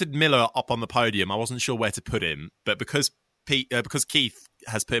wanted Miller up on the podium. I wasn't sure where to put him, but because Keith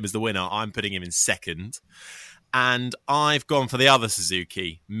has put him as the winner, I'm putting him in second. And I've gone for the other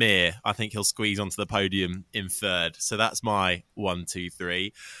Suzuki, Mir. I think he'll squeeze onto the podium in third. So that's my 1, 2,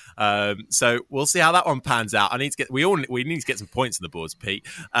 3. So we'll see how that one pans out. We need to get some points on the boards, Pete.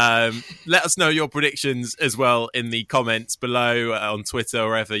 Let us know your predictions as well in the comments below on Twitter or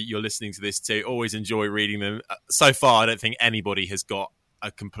wherever you're listening to this too. Always enjoy reading them. So far, I don't think anybody has got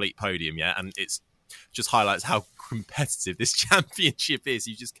a complete podium yet, and it's just highlights how competitive this championship is.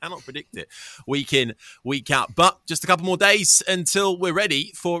 You just cannot predict it week in, week out. But just a couple more days until we're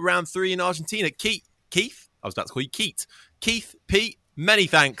ready for round 3 in Argentina. Keith, I was about to call you Keith, Pete, many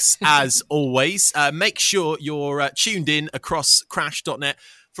thanks as always. Make sure you're tuned in across crash.net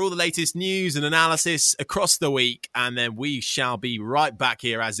for all the latest news and analysis across the week, and then we shall be right back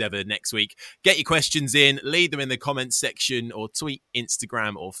here as ever next week. Get your questions in, leave them in the comments section, or tweet,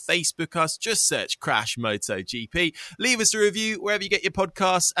 Instagram, or Facebook us. Just search Crash MotoGP. Leave us a review wherever you get your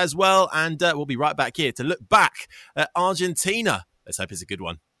podcasts as well, and we'll be right back here to look back at Argentina. Let's hope it's a good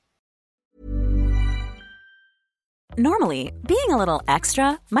one. Normally, being a little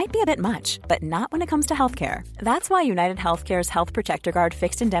extra might be a bit much, but not when it comes to healthcare. That's why United Healthcare's Health Protector Guard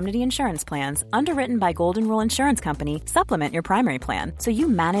fixed indemnity insurance plans, underwritten by Golden Rule Insurance Company, supplement your primary plan so you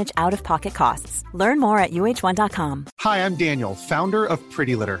manage out-of-pocket costs. Learn more at UH1.com. Hi, I'm Daniel, founder of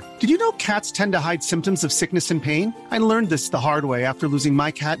Pretty Litter. Did you know cats tend to hide symptoms of sickness and pain? I learned this the hard way after losing my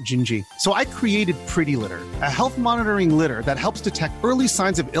cat, Gingy. So I created Pretty Litter, a health monitoring litter that helps detect early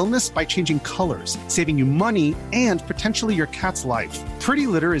signs of illness by changing colors, saving you money and potentially your cat's life. Pretty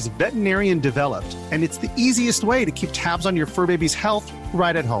Litter is veterinarian developed, and it's the easiest way to keep tabs on your fur baby's health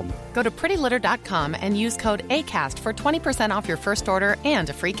right at home. Go to prettylitter.com and use code ACAST for 20% off your first order and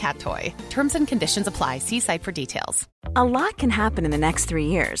a free cat toy. Terms and conditions apply. See site for details. A lot can happen in the next 3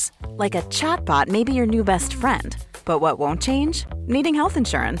 years. Like a chatbot may be your new best friend. But what won't change? Needing health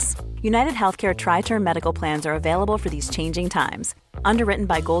insurance. United Healthcare Tri-Term Medical Plans are available for these changing times. Underwritten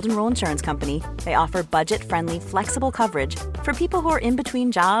by Golden Rule Insurance Company, they offer budget-friendly, flexible coverage for people who are in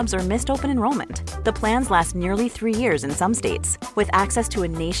between jobs or missed open enrollment. The plans last nearly 3 years in some states, with access to a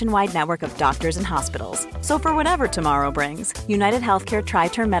nationwide network of doctors and hospitals. So for whatever tomorrow brings, United Healthcare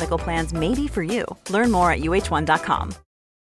Tri-Term Medical Plans may be for you. Learn more at UH1.com.